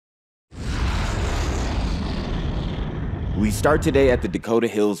We start today at the Dakota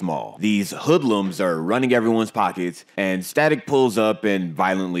Hills Mall. These hoodlums are running everyone's pockets, and Static pulls up and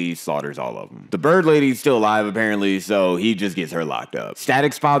violently slaughters all of them. The bird lady's still alive apparently, so he just gets her locked up.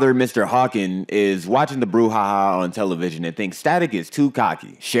 Static's father, Mr. Hawkins, is watching the brouhaha on television and thinks Static is too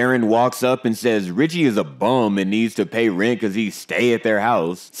cocky. Sharon walks up and says Richie is a bum and needs to pay rent because he stay at their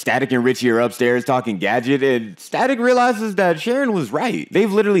house. Static and Richie are upstairs talking gadget, and Static realizes that Sharon was right.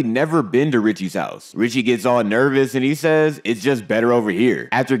 They've literally never been to Richie's house. Richie gets all nervous and he says it's just better over here.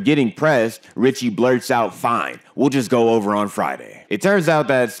 After getting pressed, Richie blurts out, "Fine, we'll just go over on Friday." It turns out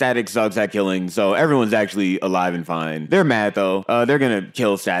that Static sucks at killing, so everyone's actually alive and fine. They're mad though. They're gonna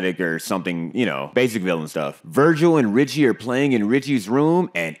kill Static or something, you know, basic villain stuff. Virgil and Richie are playing in Richie's room,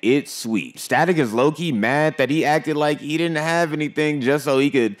 and it's sweet. Static is low-key mad that he acted like he didn't have anything just so he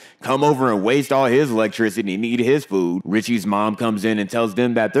could come over and waste all his electricity and eat his food. Richie's mom comes in and tells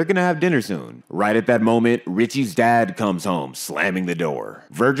them that they're gonna have dinner soon. Right at that moment, Richie's dad comes home, slamming the door.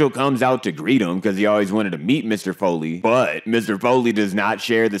 Virgil comes out to greet him because he always wanted to meet Mr. Foley, but Mr. Foley does not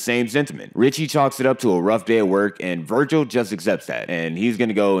share the same sentiment. Richie chalks it up to a rough day at work, and Virgil just accepts that, and he's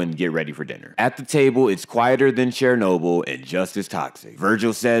gonna go and get ready for dinner. At the table, it's quieter than Chernobyl and just as toxic.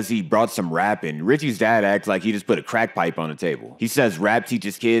 Virgil says he brought some rap, and Richie's dad acts like he just put a crack pipe on the table. He says rap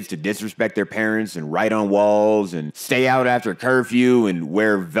teaches kids to disrespect their parents and write on walls and stay out after curfew and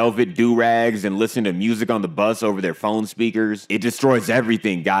wear velvet do-rags and listen to music on the bus over their phone speakers. It destroys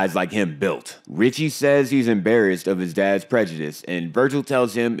everything guys like him built. Richie says he's embarrassed of his dad's prejudice, and Virgil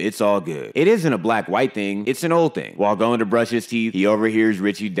tells him it's all good. It isn't a black-white thing, it's an old thing. While going to brush his teeth, he overhears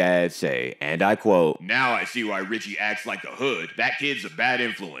Richie's dad say, and I quote, "Now I see why Richie acts like a hood. That kid's a bad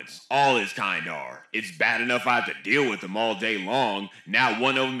influence. All his kind are. It's bad enough I have to deal with them all day long. Now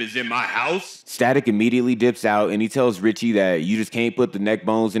one of them is in my house?" Static immediately dips out, and he tells Richie that you just can't put the neck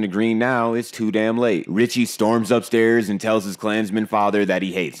bones in the green now, it's too damn late. Richie storms upstairs and tells his Klansman father that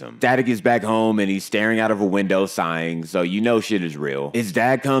he hates him. Static is back home and he's staring out of a window sighing, so you know shit is real. His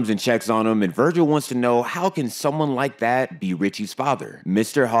dad comes and checks on him, and Virgil wants to know how can someone like that be Richie's father?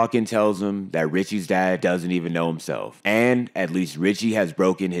 Mr. Hawkins tells him that Richie's dad doesn't even know himself, and at least Richie has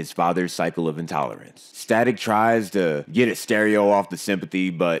broken his father's cycle of intolerance. Static tries to get a stereo off the sympathy,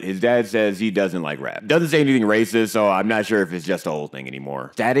 but his dad says he doesn't like rap. Doesn't say anything racist, so I'm not sure if it's just a whole thing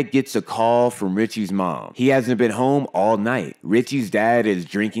anymore. Static gets a call from Richie's mom. He hasn't been home all night. Richie's dad is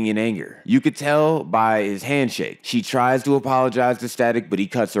drinking in anger. You could tell by his handshake. She tries to apologize to Static, but he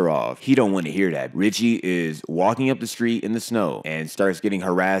cuts her off. He don't want to hear that. Richie is walking up the street in the snow and starts getting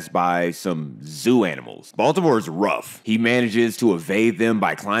harassed by some zoo animals. Baltimore's rough. He manages to evade them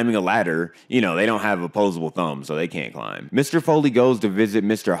by climbing a ladder. You know, they don't have opposable thumbs, so they can't climb. Mr. Foley goes to visit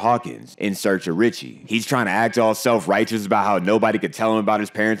Mr. Hawkins in search of Richie. He's trying to act all self-righteous about how nobody could tell him about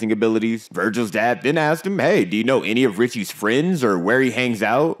his parenting abilities. Virgil's dad then asked him, hey, do you know any of Richie's friends or where he hangs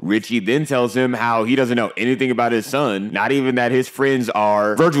out? Richie then tells him how he doesn't know anything about his son, not even that his friends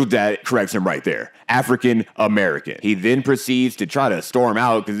are, Virgil's dad corrects him right there, African American. He then proceeds to try to storm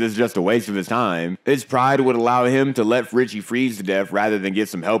out because this is just a waste of his time. His pride would allow him to let Richie freeze to death rather than get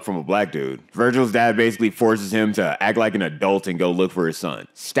some help from a black dude. Virgil's dad basically forces him to act like an adult and go look for his son.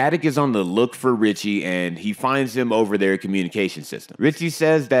 Static is on the look for Richie, and he finds him over their communication system. Richie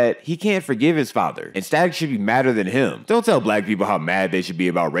says that he can't forgive his father, and Static should be madder than him. Don't tell black people how mad they should be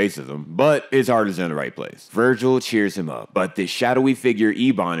about racism, but his heart is in the right place. Virgil cheers him up, but this shadowy figure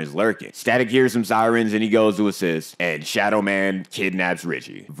Ebon is lurking. Static hears some sirens and he goes to assist, and Shadow Man kidnaps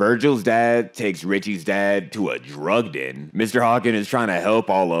Richie. Virgil's dad takes Richie's dad to a drug den. Mr. Hawkins is trying to help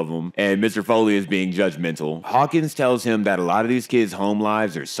all of them, and Mr. Foley is being judgmental. Hawkins tells him that a lot of these kids' home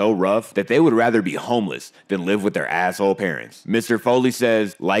lives are so rough that they would rather be homeless than live with their asshole parents. Mr. Foley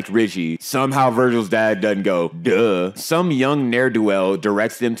says, like Richie, somehow Virgil's dad doesn't go, duh. Some young ne'er-do-well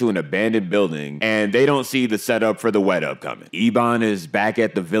directs them to an abandoned building, and they don't see the setup for the wet up coming. Ebon is back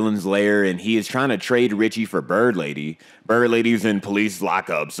at the villain's lair, and he is trying to trade Richie for Bird Lady. Bird Lady's in police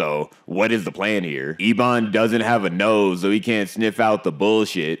lockup, so what is the plan here? Ebon doesn't have a nose, so he can't sniff out the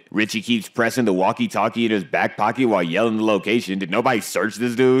bullshit. Richie keeps pressing the walkie-talkie in his back pocket while yelling the location. Did nobody search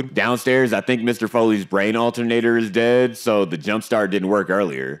this dude? Downstairs, I think Mr. Foley's brain alternator is dead, so the jump start didn't work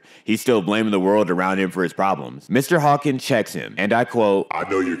earlier. He's still blaming the world around him for his problems. Mr. Hawkins checks him, and I quote, I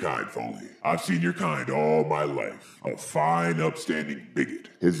know your kind, Foley. I've seen your kind all my life. A fine, upstanding bigot.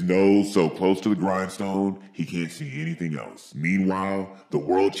 His nose so close to the grindstone, he can't see anything else. Meanwhile, the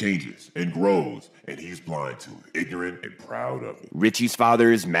world changes and grows, and he's blind to it, ignorant and proud of it. Richie's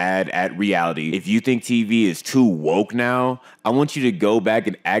father is mad at reality. If you think TV is too woke now, I want you to go back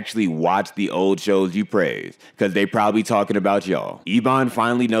and actually watch the old shows you praise, because they probably talking about y'all. Ebon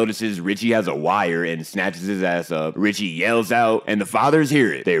finally notices Richie has a wire and snatches his ass up. Richie yells out, and the fathers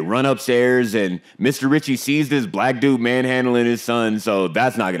hear it. They run upstairs, and Mr. Richie sees this black dude manhandling his son, so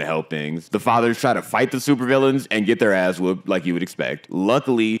that's not gonna help things. The fathers try to fight the supervillains and get their ass whooped like you would expect.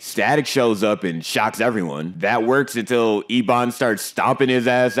 Luckily, Static shows up and shocks everyone. That works until Ebon starts stomping his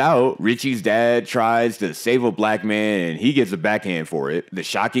ass out. Richie's dad tries to save a black man and he gets a backhand for it. The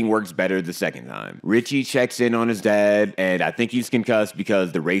shocking works better the second time. Richie checks in on his dad, and I think he's concussed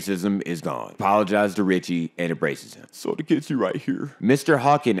because the racism is gone. Apologizes to Richie and embraces him. So the kid's right here. Mr.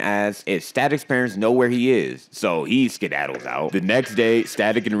 Hawkins asks if Static's parents know where he is, so he skedaddles out. The next day,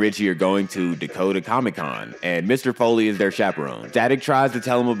 Static and Richie are going to Dakota Comic-Con, and Mr. Foley is their chaperone. Static tries to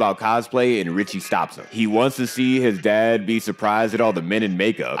tell him about cosplay, and Richie stops him. He wants to see his dad be surprised at all the men in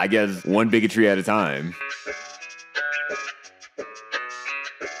makeup. I guess one bigotry at a time.